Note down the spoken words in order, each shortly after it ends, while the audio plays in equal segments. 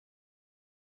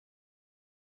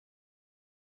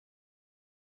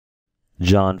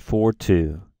John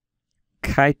 4:2.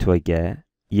 Kaitoige,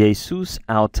 Jesus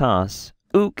autas,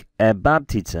 uk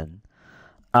baptizen,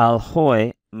 al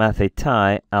hoi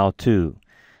mathetai autu.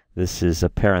 This is a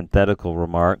parenthetical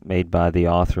remark made by the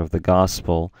author of the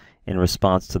Gospel in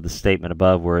response to the statement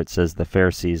above where it says the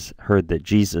Pharisees heard that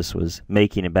Jesus was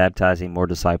making and baptizing more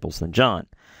disciples than John.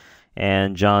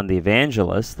 And John the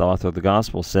Evangelist, the author of the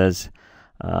Gospel, says,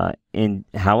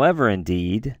 however,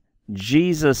 indeed,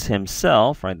 Jesus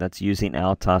himself, right, that's using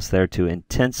autos there to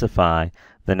intensify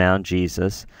the noun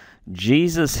Jesus,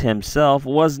 Jesus himself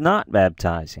was not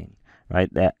baptizing,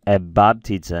 right? That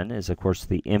baptizen is, of course,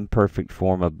 the imperfect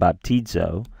form of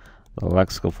baptizo. The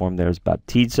lexical form there is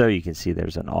baptizo. You can see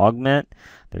there's an augment.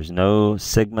 There's no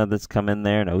sigma that's come in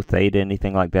there, no theta,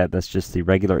 anything like that. That's just the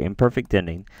regular imperfect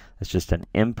ending. That's just an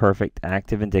imperfect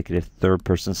active indicative third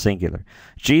person singular.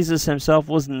 Jesus himself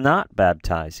was not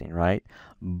baptizing, right?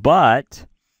 But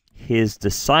his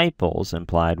disciples,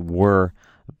 implied, were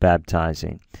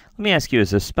baptizing. Let me ask you,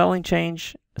 is a spelling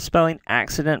change, a spelling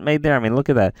accident made there? I mean, look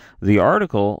at that. The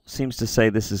article seems to say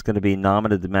this is going to be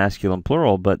nominative masculine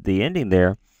plural, but the ending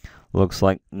there looks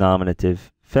like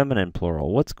nominative feminine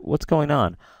plural. What's going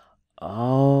on?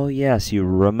 Oh, yes, you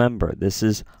remember. This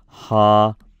is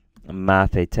ha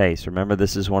mathetes. Remember,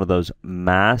 this is one of those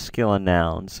masculine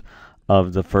nouns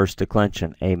of the first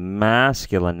declension, a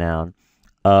masculine noun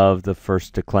of the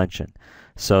first declension.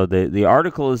 So the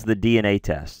article is the DNA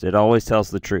test. It always tells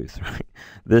the truth, right?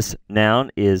 This noun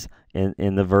is,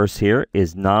 in the verse here,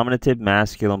 is nominative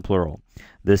masculine plural.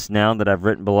 This noun that I've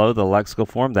written below, the lexical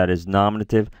form, that is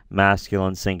nominative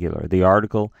masculine singular. The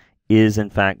article is, in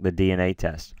fact, the DNA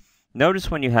test. Notice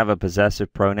when you have a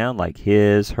possessive pronoun like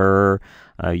his, her,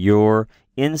 your,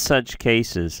 in such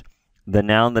cases, the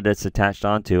noun that it's attached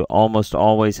onto almost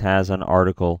always has an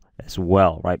article as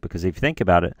well, right? Because if you think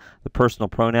about it, the personal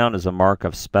pronoun is a mark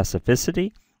of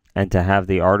specificity, and to have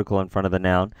the article in front of the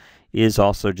noun is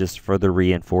also just further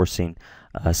reinforcing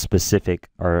a specific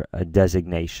or a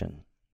designation.